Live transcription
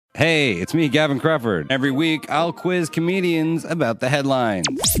Hey, it's me, Gavin Crawford. Every week, I'll quiz comedians about the headlines.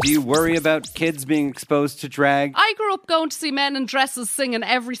 Do you worry about kids being exposed to drag? I grew up going to see men in dresses singing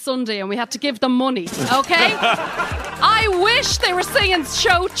every Sunday and we had to give them money, okay? I wish they were singing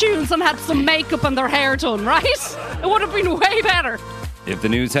show tunes and had some makeup and their hair done, right? It would have been way better. If the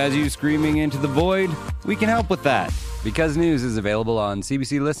news has you screaming into the void, we can help with that. Because News is available on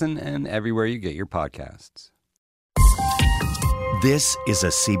CBC Listen and everywhere you get your podcasts. This is a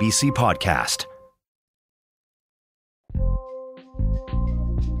CBC podcast.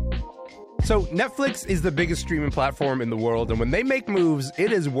 So Netflix is the biggest streaming platform in the world, and when they make moves,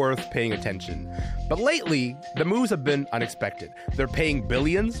 it is worth paying attention. But lately, the moves have been unexpected. They're paying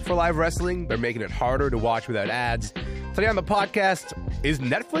billions for live wrestling. They're making it harder to watch without ads. Today on the podcast, is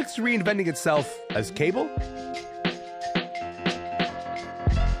Netflix reinventing itself as cable?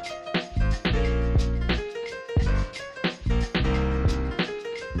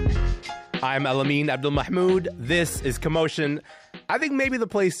 I'm Elamin Abdul-Mahmoud. This is Commotion. I think maybe the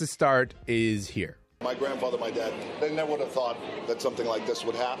place to start is here. My grandfather, my dad, they never would have thought that something like this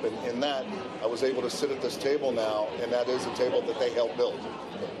would happen. In that, I was able to sit at this table now, and that is a table that they helped build.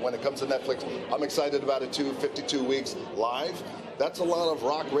 When it comes to Netflix, I'm excited about it too. 52 weeks live. That's a lot of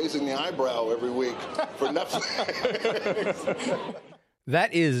rock raising the eyebrow every week for Netflix.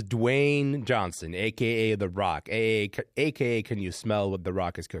 That is Dwayne Johnson, a.k.a. The Rock, a.k.a. Can You Smell What The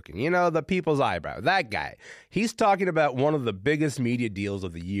Rock Is Cooking? You know, the people's eyebrow, that guy. He's talking about one of the biggest media deals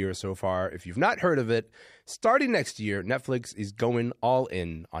of the year so far. If you've not heard of it, starting next year, Netflix is going all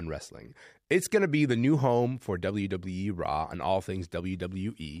in on wrestling. It's going to be the new home for WWE Raw and all things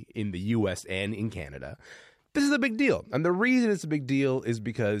WWE in the U.S. and in Canada. This is a big deal, and the reason it's a big deal is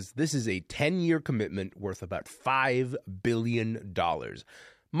because this is a 10-year commitment worth about $5 billion.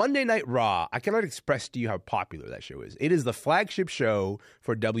 Monday Night Raw, I cannot express to you how popular that show is. It is the flagship show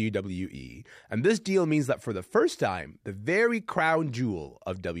for WWE, and this deal means that for the first time, the very crown jewel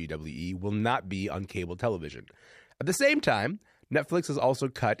of WWE will not be on cable television. At the same time, Netflix has also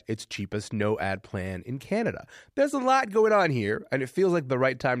cut its cheapest no-ad plan in Canada. There's a lot going on here, and it feels like the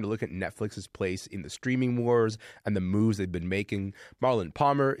right time to look at Netflix's place in the streaming wars and the moves they've been making. Marlon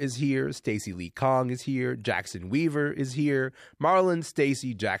Palmer is here. Stacy Lee Kong is here. Jackson Weaver is here. Marlon,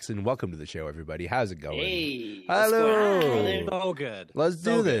 Stacy, Jackson, welcome to the show, everybody. How's it going? Hey. Hello. So good. Let's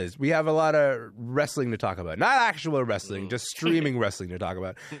do this. We have a lot of wrestling to talk about. Not actual wrestling, just streaming wrestling to talk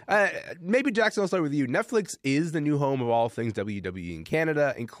about. Maybe, Jackson, I'll start with you. Netflix is the new home of all things WWE in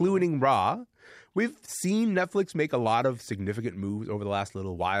Canada, including Raw. We've seen Netflix make a lot of significant moves over the last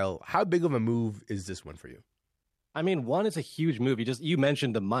little while. How big of a move is this one for you? I mean, one, it's a huge move. You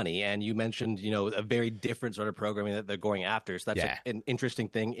mentioned the money, and you mentioned, a very different sort of programming that they're going after. So that's an interesting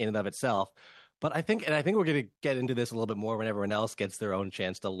thing in and of itself. But I think we're going to get into this a little bit more when everyone else gets their own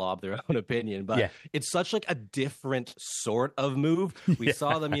chance to lob their own opinion. But it's such like a different sort of move. We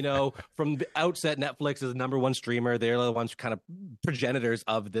saw them, from the outset, Netflix is the number one streamer. They're the ones kind of progenitors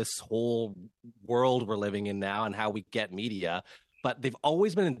of this whole world we're living in now and how we get media. But they've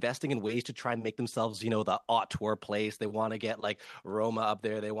always been investing in ways to try and make themselves, the auteur place. They want to get like Roma up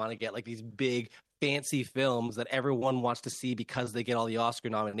there. They want to get like these big fancy films that everyone wants to see because they get all the Oscar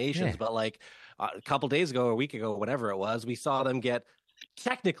nominations. But like a couple days ago, or a week ago, whatever it was, we saw them get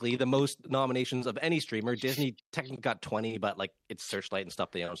technically the most nominations of any streamer. Disney technically got 20, but like it's Searchlight and stuff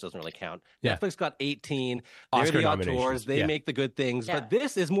they own, so it doesn't really count. Netflix got 18. They're Oscar the auteurs. They make the good things. But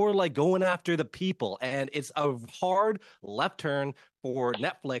this is more like going after the people, and it's a hard left turn for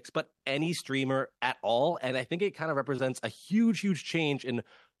Netflix, but any streamer at all. And I think it kind of represents a huge, huge change in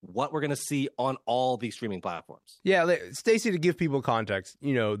what we're going to see on all these streaming platforms. Yeah, Stacy, to give people context,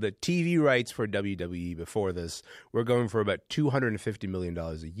 the TV rights for WWE before this were going for about $250 million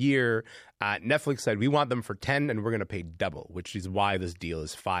a year. Netflix said, we want them for 10 and we're going to pay double, which is why this deal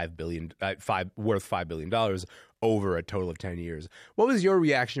is worth $5 billion over a total of 10 years. What was your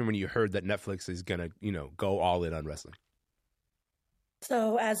reaction when you heard that Netflix is going to, go all in on wrestling?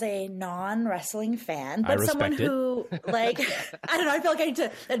 So as a non-wrestling fan, but someone who, I don't know, I feel like I need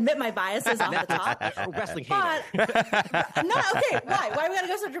to admit my biases off the top. Wrestling hater. No, okay, why? Why we gotta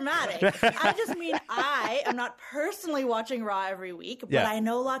go so dramatic? I just mean I am not personally watching Raw every week, but I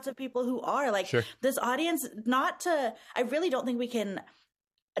know lots of people who are. This audience, I really don't think we can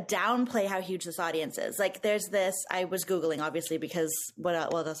downplay how huge this audience is. Like there's this, I was Googling obviously because what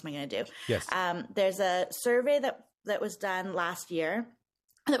else am I going to do? Yes. There's a survey that was done last year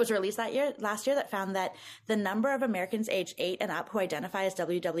that was released last year that found that the number of Americans aged 8 and up who identify as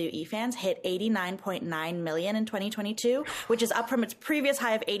WWE fans hit 89.9 million in 2022, which is up from its previous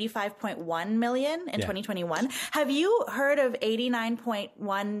high of 85.1 million in 2021. Have you heard of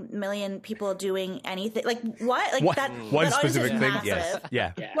 89.1 million people doing anything? Like what? Like one that specific thing? massive.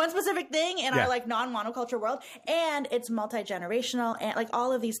 Yes. Yeah. One specific thing in our like non-monoculture world, and it's multi-generational and like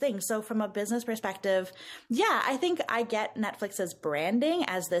all of these things. So from a business perspective, I think I get Netflix's branding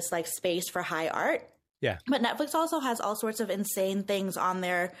as this like space for high art. Yeah. But Netflix also has all sorts of insane things on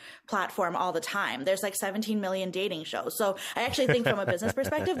their platform all the time. There's like 17 million dating shows. So I actually think from a business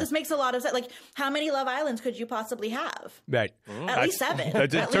perspective, this makes a lot of sense. Like, how many Love Islands could you possibly have? Right. At least 7.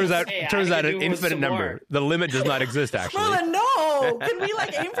 It turns out an infinite number. More. The limit does not exist, actually. Marlon, no. Can we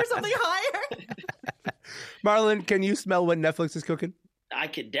like aim for something higher? Marlon, can you smell what Netflix is cooking? I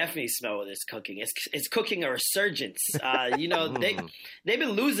could definitely smell what it's cooking. It's cooking a resurgence. They've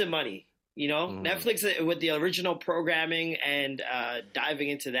been losing money. Netflix with the original programming and diving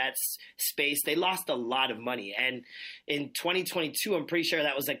into that space, they lost a lot of money. And in 2022, I'm pretty sure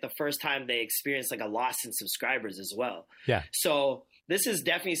that was like the first time they experienced like a loss in subscribers as well. Yeah. So this is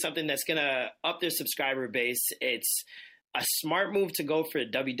definitely something that's gonna up their subscriber base. It's a smart move to go for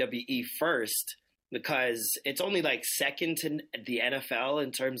WWE first, because it's only like second to the NFL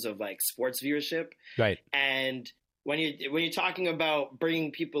in terms of like sports viewership. Right. And when you're talking about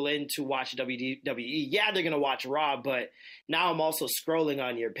bringing people in to watch WWE, they're going to watch Raw, but now I'm also scrolling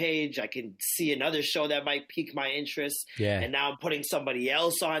on your page. I can see another show that might pique my interest. Yeah. And now I'm putting somebody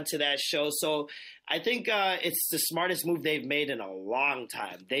else onto that show. So I think it's the smartest move they've made in a long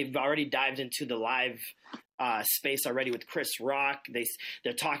time. They've already dived into the live space already with Chris Rock.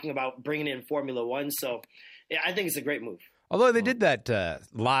 They're talking about bringing in Formula One. So I think it's a great move. Although they did that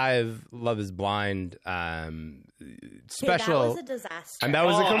live Love is Blind special. That was a disaster. And that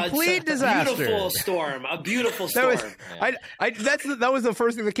was a complete disaster. A beautiful storm. That was the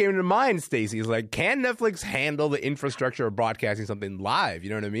first thing that came into mind, Stacy. Is like, can Netflix handle the infrastructure of broadcasting something live? You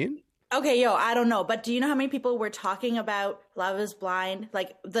know what I mean? Okay, I don't know. But do you know how many people were talking about Love is Blind?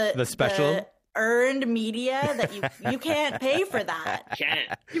 Like the special? Earned media that you can't pay for that.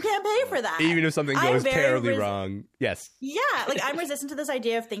 You can't pay for that. Even if something goes terribly wrong. Yes. Yeah. Like, I'm resistant to this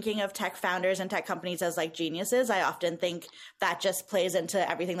idea of thinking of tech founders and tech companies as like geniuses. I often think that just plays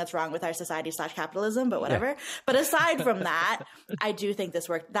into everything that's wrong with our society / capitalism, but whatever. Yeah. But aside from that, I do think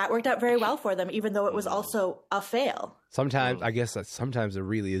that worked out very well for them, even though it was also a fail. Sometimes, I guess that sometimes there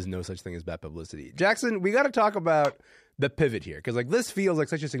really is no such thing as bad publicity. Jackson, we got to talk about the pivot here, because like this feels like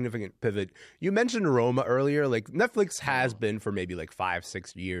such a significant pivot. You mentioned Roma earlier. Like, Netflix has been for maybe like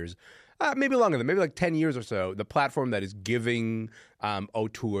 5-6 years, maybe longer than, maybe like 10 years or so, the platform that is giving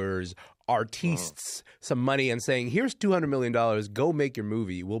auteurs, artistes some money and saying, here's $200 million, go make your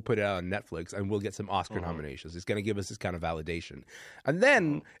movie, we'll put it out on Netflix and we'll get some Oscar nominations. It's going to give us this kind of validation. And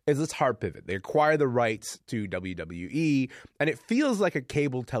then is this hard pivot. They acquire the rights to WWE, and it feels like a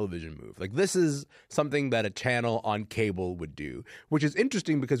cable television move. Like, this is something that a channel on cable would do, which is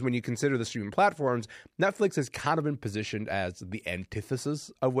interesting because when you consider the streaming platforms, Netflix has kind of been positioned as the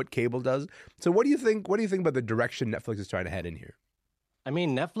antithesis of what cable does. So what do you think about the direction Netflix is trying to head in here? I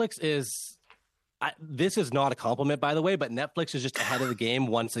mean, Netflix is this is not a compliment, by the way, but Netflix is just ahead of the game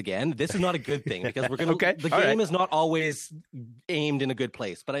once again. This is not a good thing because we're going to. The game is not always aimed in a good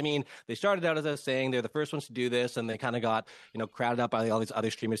place. But I mean, they started out, as I was saying, they're the first ones to do this, and they kind of got crowded up by all these other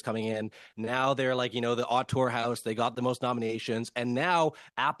streamers coming in. Now they're like the auteur house. They got the most nominations, and now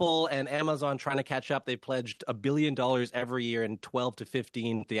Apple and Amazon trying to catch up. They pledged $1 billion every year in 12 to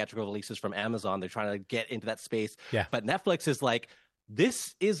 15 theatrical releases from Amazon. They're trying to get into that space. Yeah. But Netflix is like,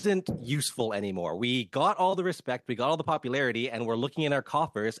 this isn't useful anymore. We got all the respect, we got all the popularity, and we're looking in our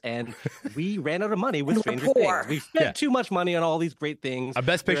coffers, and we ran out of money with Stranger Things. We spent too much money on all these great things. A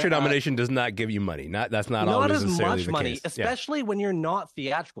Best Picture nomination does not give you money. That's not always necessarily as much money, especially when you're not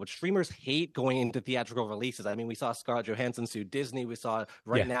theatrical. Streamers hate going into theatrical releases. I mean, we saw Scarlett Johansson sue Disney. We saw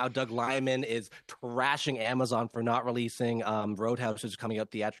now Doug Liman is trashing Amazon for not releasing Roadhouse, which is coming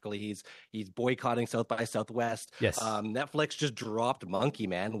out theatrically. He's boycotting South by Southwest. Yes. Netflix just dropped Monkey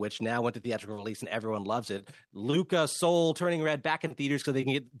Man, which now went to theatrical release and everyone loves it. Luca, Soul, Turning Red back in theaters because they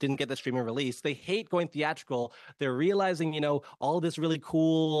didn't get the streaming release. They hate going theatrical. They're realizing, all this really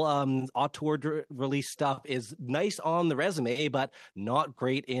cool auteur release stuff is nice on the resume, but not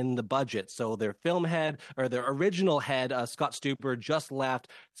great in the budget. So their film head, or their original head, Scott Stuber, just left,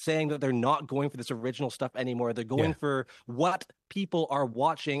 saying that they're not going for this original stuff anymore. They're going for what people are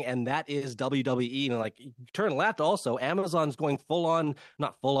watching, and that is WWE. And like, turn left also, Amazon's going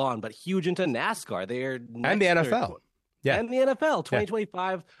not full on, but huge into NASCAR. And the NFL. Yeah. And the NFL,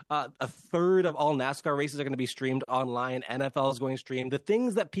 2025, a third of all NASCAR races are going to be streamed online. NFL is going to stream. The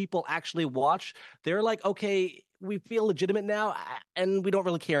things that people actually watch, they're like, okay, we feel legitimate now, and we don't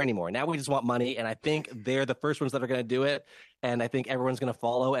really care anymore. Now we just want money, and I think they're the first ones that are going to do it, and I think everyone's going to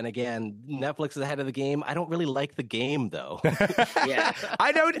follow. And again, Netflix is ahead of the game. I don't really like the game, though. Yeah,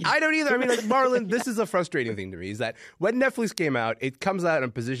 I don't either. I mean, like, Marlon, this is a frustrating thing to me, is that when Netflix came out, it comes out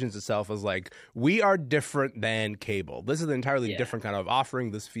and positions itself as like, we are different than cable. This is an entirely different kind of offering.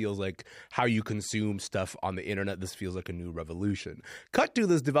 This feels like how you consume stuff on the internet. This feels like a new revolution. Cut to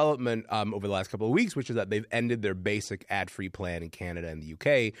this development over the last couple of weeks, which is that they've ended their basic ad-free plan in Canada and the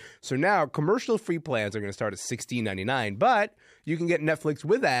UK. So now commercial-free plans are going to start at $16.99, but you can get Netflix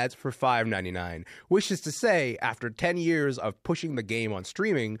with ads for $5.99, which is to say, after 10 years of pushing the game on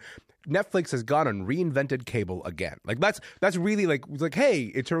streaming, Netflix has gone and reinvented cable again. Like that's really like,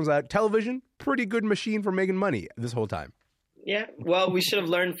 hey, it turns out television, pretty good machine for making money this whole time. Yeah, well, we should have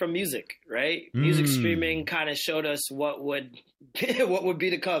learned from music, right? Music streaming kind of showed us what would be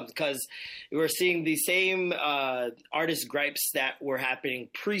to come, because we're seeing the same artist gripes that were happening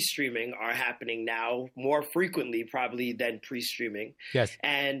pre-streaming are happening now more frequently probably than pre-streaming. Yes.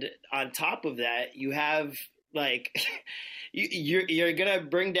 And on top of that, you have like you're gonna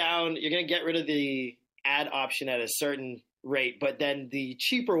get rid of the ad option at a certain rate, but then the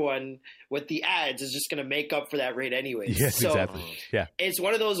cheaper one with the ads is just going to make up for that rate anyways. Yes, so exactly. Yeah, it's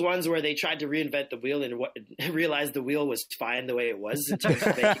one of those ones where they tried to reinvent the wheel and realized the wheel was fine the way it was in terms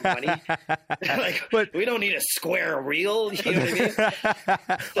of making money. But we don't need a square wheel. You know what I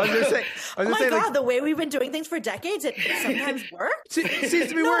mean? Oh my God, the way we've been doing things for decades, it sometimes works. Seems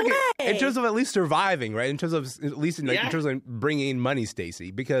to be working in terms of at least surviving, right? In terms of in terms of bringing in money,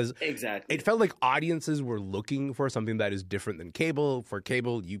 Stacy, because exactly it felt like audiences were looking for something that is different than cable. For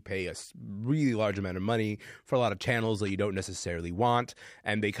cable, you pay a really large amount of money for a lot of channels that you don't necessarily want,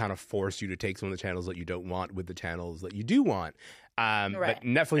 and they kind of force you to take some of the channels that you don't want with the channels that you do want. Right. But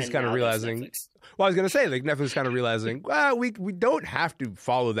Netflix kind of realizing, well, I was going to say, like, Netflix kind of realizing, well, we don't have to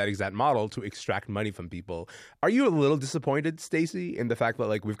follow that exact model to extract money from people. Are you a little disappointed, Stacy, in the fact that,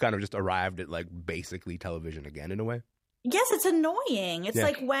 like, we've kind of just arrived at, like, basically television again in a way? Yes, it's annoying. It's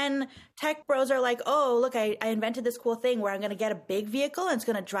like when tech bros are like, oh, look, I invented this cool thing where I'm going to get a big vehicle and it's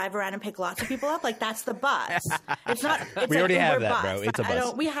going to drive around and pick lots of people up. Like, that's the bus. It's not. It's we already have that, bus. bro. It's a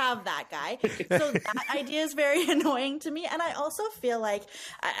bus. We have that guy. So that idea is very annoying to me. And I also feel like,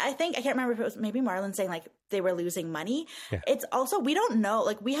 I think, I can't remember if it was maybe Marlon saying like they were losing money. Yeah. It's also, we don't know,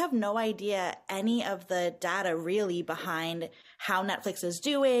 like we have no idea any of the data really behind how Netflix is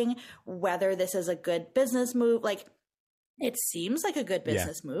doing, whether this is a good business move. Like, it seems like a good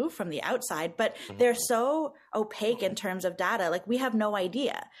business move from the outside, but they're so opaque in terms of data. Like, we have no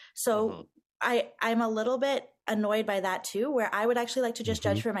idea. So I'm a little bit annoyed by that too, where I would actually like to just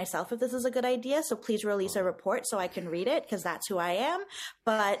judge for myself if this is a good idea. So please release a report so I can read it, because that's who I am.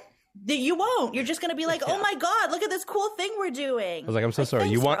 But you won't. You're just going to be like, oh my God, look at this cool thing we're doing. I was like, I'm so sorry.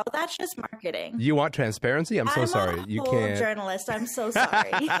 You want? That's just marketing. You want transparency? I'm so sorry. You can't. Journalist. I'm so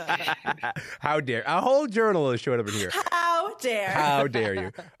sorry. How dare a whole journalist showed up in here? How dare? How dare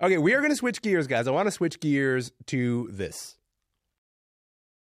you? Okay, we are going to switch gears, guys. I want to switch gears to this.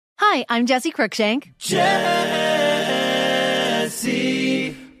 Hi, I'm Jessie Cruikshank. Jessie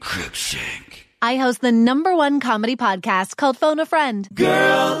Cruikshank. I host the #1 comedy podcast called Phone a Friend.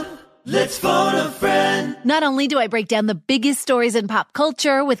 Girl, let's phone a friend. Not only do I break down the biggest stories in pop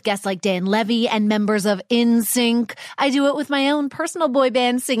culture with guests like Dan Levy and members of NSYNC, I do it with my own personal boy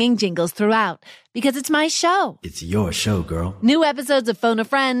band singing jingles throughout. Because it's my show. It's your show, girl. New episodes of Phone a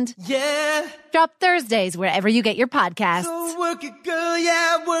Friend. Yeah. Drop Thursdays wherever you get your podcasts. So work it, girl.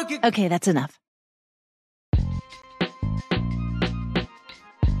 Yeah, work it. Okay, that's enough.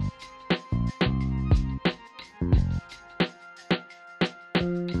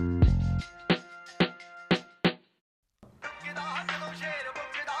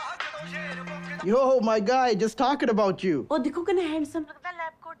 Yo, my guy, just talking about you. Oh, dekho kane handsome lagda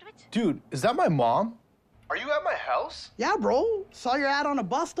lab coat vich. Dude, is that my mom? Are you at my house? Yeah, bro. Saw your ad on a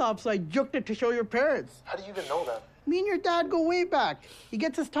bus stop, so I juked it to show your parents. How do you even know that? Me and your dad go way back. He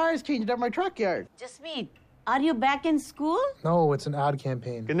gets his tires changed at my truck yard. Jasmeet, are you back in school? No, it's an ad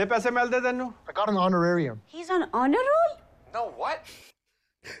campaign. Kitne paise milde tenu? I got an honorarium. He's on honor roll? No, what?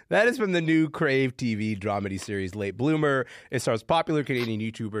 That is from the new Crave TV dramedy series Late Bloomer. It stars popular Canadian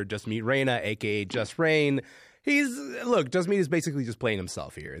YouTuber Jus Reign, a.k.a. Jus Reign. Jus is basically just playing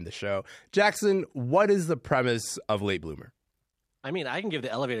himself here in the show. Jackson, what is the premise of Late Bloomer? I mean, I can give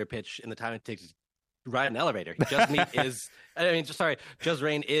the elevator pitch in the time it takes ride an elevator. Jus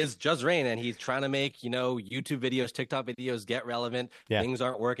Reign is Jus Reign, and he's trying to make, YouTube videos, TikTok videos get relevant. Yeah. Things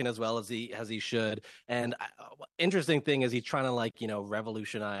aren't working as well as he should. And interesting thing is he's trying to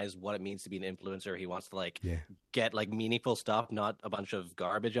revolutionize what it means to be an influencer. He wants to get meaningful stuff, not a bunch of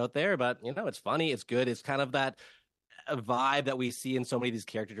garbage out there. But it's funny, it's good. It's kind of that a vibe that we see in so many of these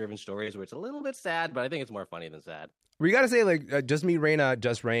character-driven stories where it's a little bit sad, but I think it's more funny than sad. We got to say,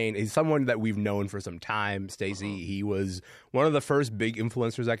 Jus Reign is someone that we've known for some time, Stacy. He was one of the first big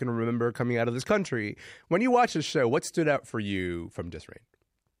influencers I can remember coming out of this country. When you watch the show, what stood out for you from Jus Reign?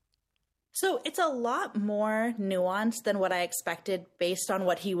 So it's a lot more nuanced than what I expected based on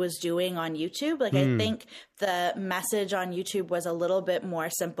what he was doing on YouTube. I think the message on YouTube was a little bit more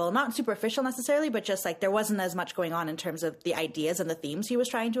simple, not superficial necessarily, but just there wasn't as much going on in terms of the ideas and the themes he was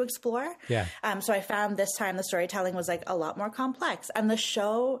trying to explore. Yeah. So I found this time the storytelling was a lot more complex, and the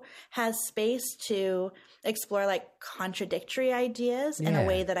show has space to explore contradictory ideas in a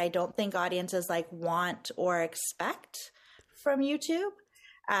way that I don't think audiences want or expect from YouTube.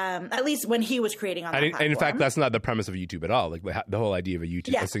 At least when he was creating on that platform. And in fact, that's not the premise of YouTube at all. The whole idea of a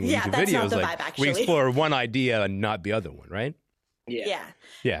single YouTube video is vibe, we explore one idea and not the other one, right? Yeah.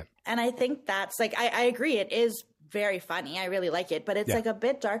 And I think that's I agree. It is very funny. I really like it, but it's a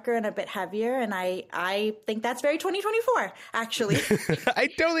bit darker and a bit heavier. And I think that's very 2024, actually. I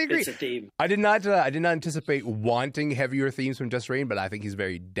totally agree. It's a theme. I did not anticipate wanting heavier themes from Jus Reign, but I think he's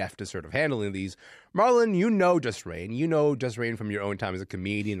very deft to sort of handling these. Marlon, you know Jus Reign. You know Jus Reign from your own time as a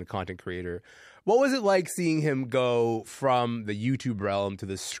comedian and content creator. What was it like seeing him go from the YouTube realm to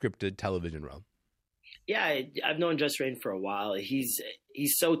the scripted television realm? Yeah, I've known Jus Reign for a while. He's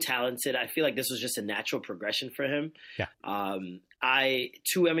so talented. I feel like this was just a natural progression for him. Yeah. I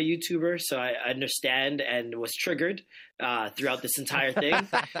too am a YouTuber, so I understand and was triggered throughout this entire thing.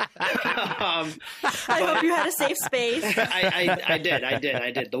 I hope you had a safe space. I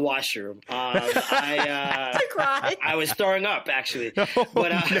did. The washroom. I cried. I was throwing up actually.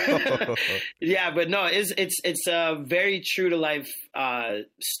 But yeah, but no, it's a very true to life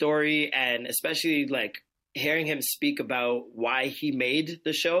story, and especially hearing him speak about why he made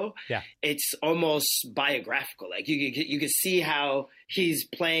the show, it's almost biographical. You can see how he's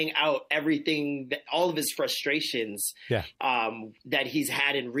playing out everything, all of his frustrations that he's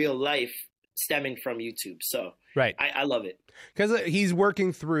had in real life stemming from YouTube. So I love it. Because he's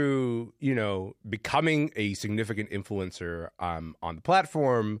working through, becoming a significant influencer on the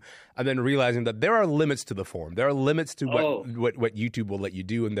platform, and then realizing that there are limits to the form. There are limits to what YouTube will let you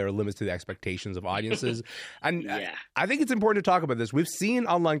do, and there are limits to the expectations of audiences. And I think it's important to talk about this. We've seen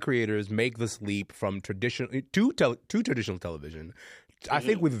online creators make this leap from traditional television. I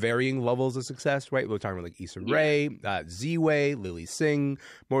think with varying levels of success, right? We're talking about Issa Rae, Z-Way, Lily Singh.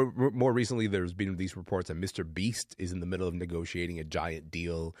 More recently, there's been these reports that Mr. Beast is in the middle of negotiating a giant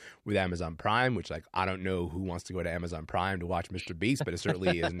deal with Amazon Prime, which I don't know who wants to go to Amazon Prime to watch Mr. Beast, but it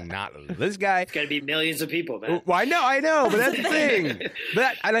certainly is not this guy. It's got to be millions of people, man. Well, I know, but that's the thing.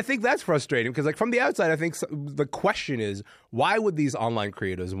 And I think that's frustrating because from the outside, I think the question is, why would these online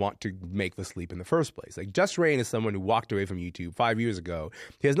creators want to make this leap in the first place? Jus Reign is someone who walked away from YouTube 5 years ago.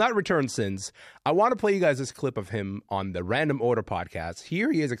 He has not returned since. I want to play you guys this clip of him on the Random Order podcast.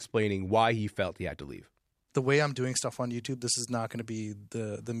 Here he is explaining why he felt he had to leave. The way I'm doing stuff on YouTube, this is not going to be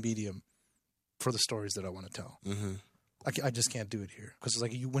the medium for the stories that I want to tell. Mm-hmm. I just can't do it here because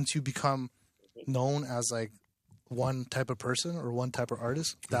once you become known as one type of person or one type of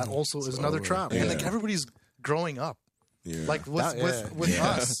artist, that also is another trap. Yeah. And everybody's growing up. Yeah. With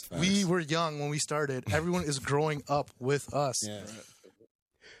us, we were young when we started. Everyone is growing up with us. Yeah.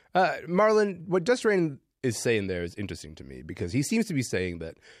 Marlon, what Jus Reign is saying there is interesting to me because he seems to be saying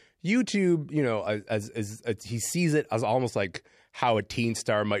that YouTube, as he sees it as almost how a teen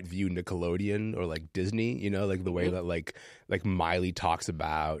star might view Nickelodeon or Disney, the way that Miley talks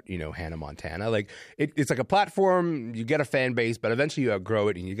about, Hannah Montana. It's a platform, you get a fan base, but eventually you outgrow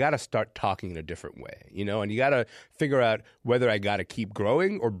it and you got to start talking in a different way, and you got to figure out whether I got to keep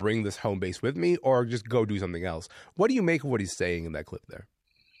growing or bring this home base with me or just go do something else. What do you make of what he's saying in that clip there?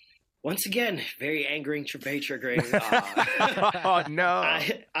 Once again, very angering, very triggering. Oh, no.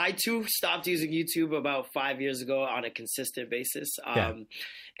 I too stopped using YouTube about 5 years ago on a consistent basis. And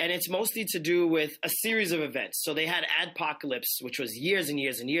it's mostly to do with a series of events. So they had Adpocalypse, which was years and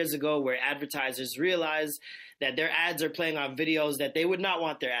years and years ago, where advertisers realized that their ads are playing on videos that they would not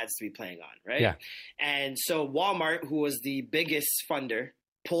want their ads to be playing on, right? Yeah. And so Walmart, who was the biggest funder,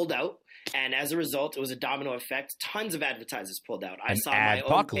 pulled out. And as a result, it was a domino effect. Tons of advertisers pulled out. I saw my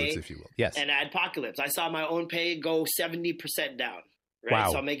own pay, if you will. Yes. An adpocalypse. I saw my own pay go 70% down. right?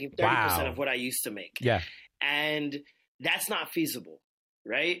 Wow. So I'm making 30% of what I used to make. Yeah. And that's not feasible,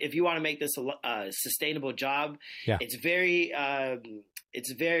 right? If you want to make this a sustainable job, it's very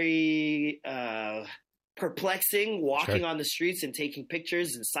perplexing walking on the streets and taking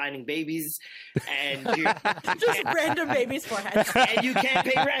pictures and signing babies and just random babies' foreheads. And you can't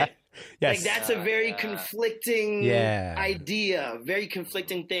pay rent. Yes. Like that's a very conflicting idea, very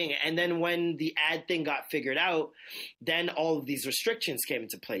conflicting thing. And then when the ad thing got figured out, then all of these restrictions came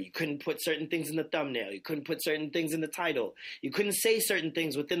into play. You couldn't put certain things in the thumbnail. You couldn't put certain things in the title. You couldn't say certain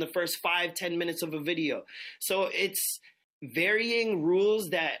things within the first 5-10 minutes of a video. So it's varying rules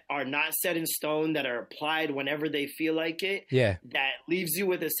that are not set in stone, that are applied whenever they feel like it. Yeah. That leaves you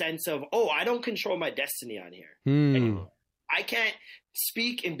with a sense of, I don't control my destiny on here anymore. I can't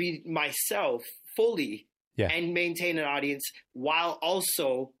speak and be myself fully and maintain an audience while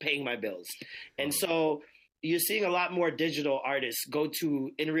also paying my bills. And so you're seeing a lot more digital artists go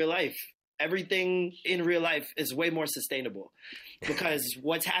to in real life. Everything in real life is way more sustainable because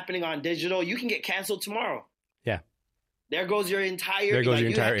what's happening on digital, you can get canceled tomorrow. Yeah. There goes your entire,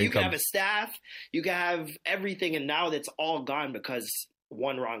 you can have a staff, you can have everything, and now that's all gone because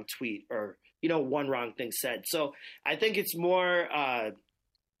one wrong tweet or, one wrong thing said. So I think it's more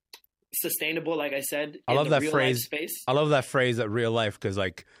sustainable, like I said, I love that phrase. Space. I love that phrase at real life because,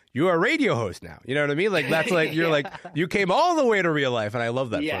 like, you're a radio host now. You know what I mean? Like, that's like, you're like, you came all the way to real life, and I love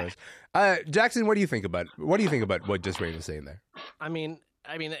that phrase. Jackson, what do you think about what Jus Reign was saying there? I mean,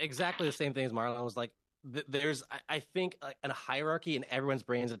 exactly the same thing as Marlon was like. There's, I think, a hierarchy in everyone's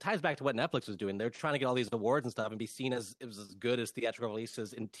brains. It ties back to what Netflix was doing. They're trying to get all these awards and stuff and be seen as it was as good as theatrical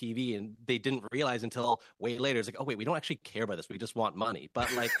releases in TV, and they didn't realize until way later. It's like, oh wait, we don't actually care about this. We just want money.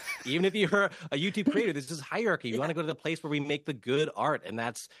 But like, even if you're a YouTube creator, there's this hierarchy. You want to go to the place where we make the good art, and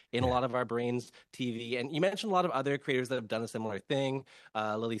that's in a lot of our brains, TV. And you mentioned a lot of other creators that have done a similar thing,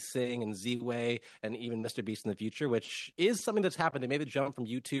 Lily Singh and Z-Way, and even Mr. Beast in the future, which is something that's happened. They made the jump from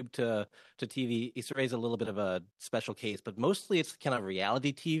YouTube to TV. Issa Rae's a little bit of a special case, but mostly it's kind of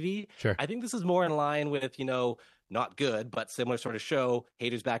reality TV. Sure. I think this is more in line with, not good, but similar sort of show,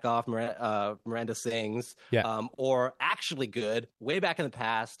 Haters Back Off, Miranda Sings, or actually good, way back in the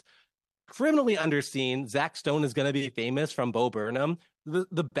past, criminally underseen. Zach Stone is going to be famous from Bo Burnham.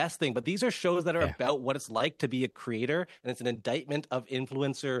 The best thing, but these are shows that are about what it's like to be a creator, and it's an indictment of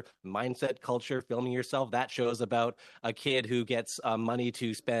influencer mindset, culture, filming yourself. That show's about a kid who gets money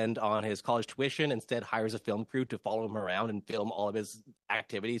to spend on his college tuition, instead hires a film crew to follow him around and film all of his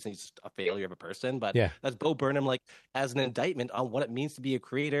activities, and he's a failure of a person. But that's Bo Burnham, like, as an indictment on what it means to be a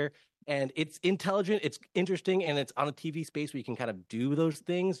creator. And it's intelligent, it's interesting, and it's on a TV space where you can kind of do those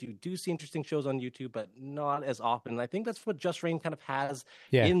things. You do see interesting shows on YouTube, but not as often. And I think that's what Jus Reign kind of has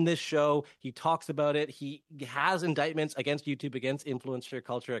in this show. He talks about it. He has indictments against YouTube, against influencer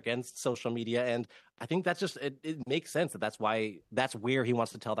culture, against social media. And I think that's just, it makes sense that's where he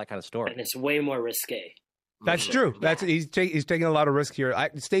wants to tell that kind of story. And it's way more risque. That's true. He's taking a lot of risk here.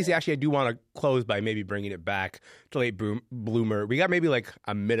 Stacy, actually, I do want to close by maybe bringing it back to late bloomer. We got maybe like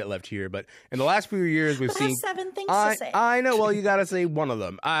a minute left here, but in the last few years, we've seen 7 things to say. I know. Well, you got to say one of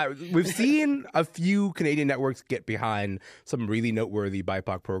them. We've seen a few Canadian networks get behind some really noteworthy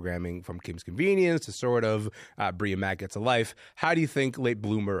BIPOC programming, from Kim's Convenience to sort of Brie and Matt Gets a Life. How do you think late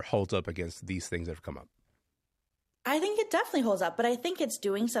bloomer holds up against these things that have come up? I think it definitely holds up, but I think it's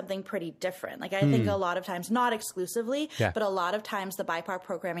doing something pretty different. Like, I think a lot of times, not exclusively, but a lot of times the BIPOC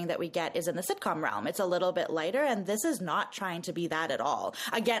programming that we get is in the sitcom realm. It's a little bit lighter, and this is not trying to be that at all.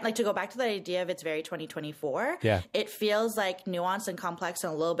 Again, like, to go back to that idea of it's very 2024, it feels like nuanced and complex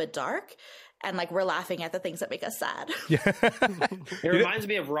and a little bit dark, and like we're laughing at the things that make us sad. It reminds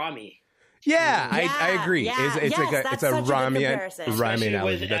me of Rami. Yeah, I agree. It's a rhymy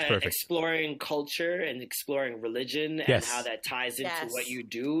analogy. That's perfect. Exploring culture and exploring religion and how that ties into what you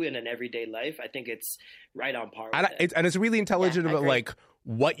do in an everyday life. I think it's right on par with and it's really intelligent about like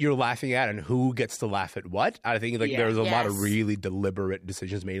what you're laughing at and who gets to laugh at what. I think like there's a lot of really deliberate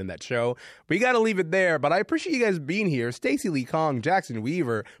decisions made in that show. But you got to leave it there. But I appreciate you guys being here. Stacy Lee Kong, Jackson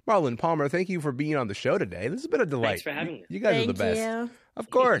Weaver, Marlon Palmer, thank you for being on the show today. This has been a delight. Thanks for having me. You guys are the best. You. Of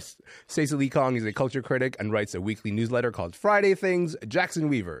course. Stacy Lee Kong is a culture critic and writes a weekly newsletter called Friday Things. Jackson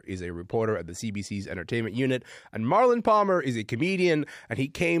Weaver is a reporter at the CBC's entertainment unit. And Marlon Palmer is a comedian, and he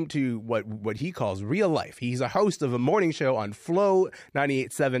came to what he calls real life. He's a host of a morning show on Flow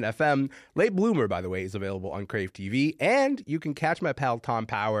 98.7 FM. Late Bloomer, by the way, is available on Crave TV. And you can catch my pal Tom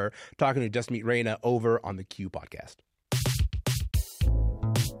Power talking to Just Meet Reina over on the Q podcast.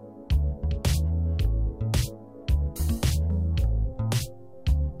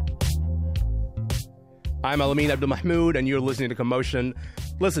 I'm Elamin Abdul-Mahmoud, and you're listening to Commotion.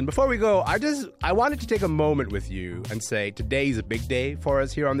 Listen, before we go, I wanted to take a moment with you and say today's a big day for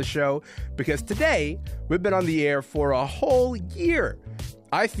us here on the show, because today we've been on the air for a whole year.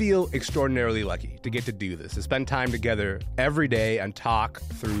 I feel extraordinarily lucky to get to do this, to spend time together every day and talk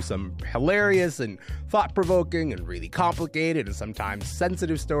through some hilarious and thought-provoking and really complicated and sometimes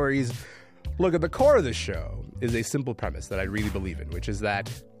sensitive stories. Look, at the core of this show is a simple premise that I really believe in, which is that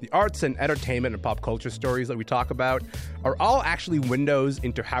the arts and entertainment and pop culture stories that we talk about are all actually windows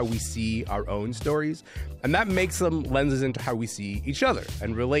into how we see our own stories, and that makes them lenses into how we see each other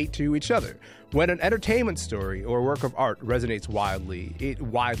and relate to each other. When an entertainment story or a work of art resonates widely, it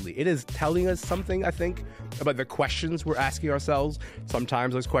is telling us something, I think, about the questions we're asking ourselves.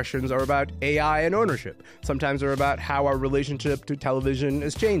 Sometimes those questions are about AI and ownership. Sometimes they're about how our relationship to television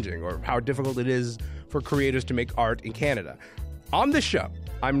is changing or how difficult it is for creators to make art in Canada. On this show,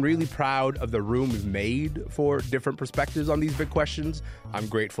 I'm really proud of the room we've made for different perspectives on these big questions. I'm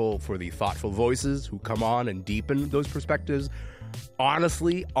grateful for the thoughtful voices who come on and deepen those perspectives.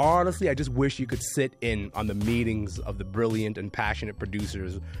 Honestly, I just wish you could sit in on the meetings of the brilliant and passionate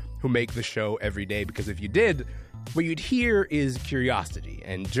producers who make the show every day, because if you did, what you'd hear is curiosity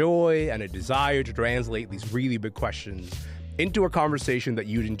and joy and a desire to translate these really big questions into a conversation that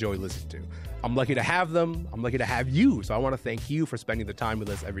you'd enjoy listening to. I'm lucky to have them. I'm lucky to have you. So I want to thank you for spending the time with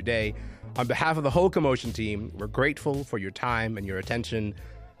us every day. On behalf of the whole Commotion team, we're grateful for your time and your attention.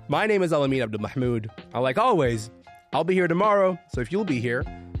 My name is Elamin Abdul-Mahmoud. And like always, I'll be here tomorrow. So if you'll be here,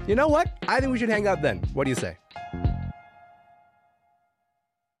 you know what? I think we should hang out then. What do you say?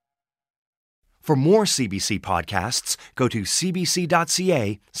 For more CBC podcasts, go to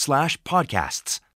cbc.ca/podcasts.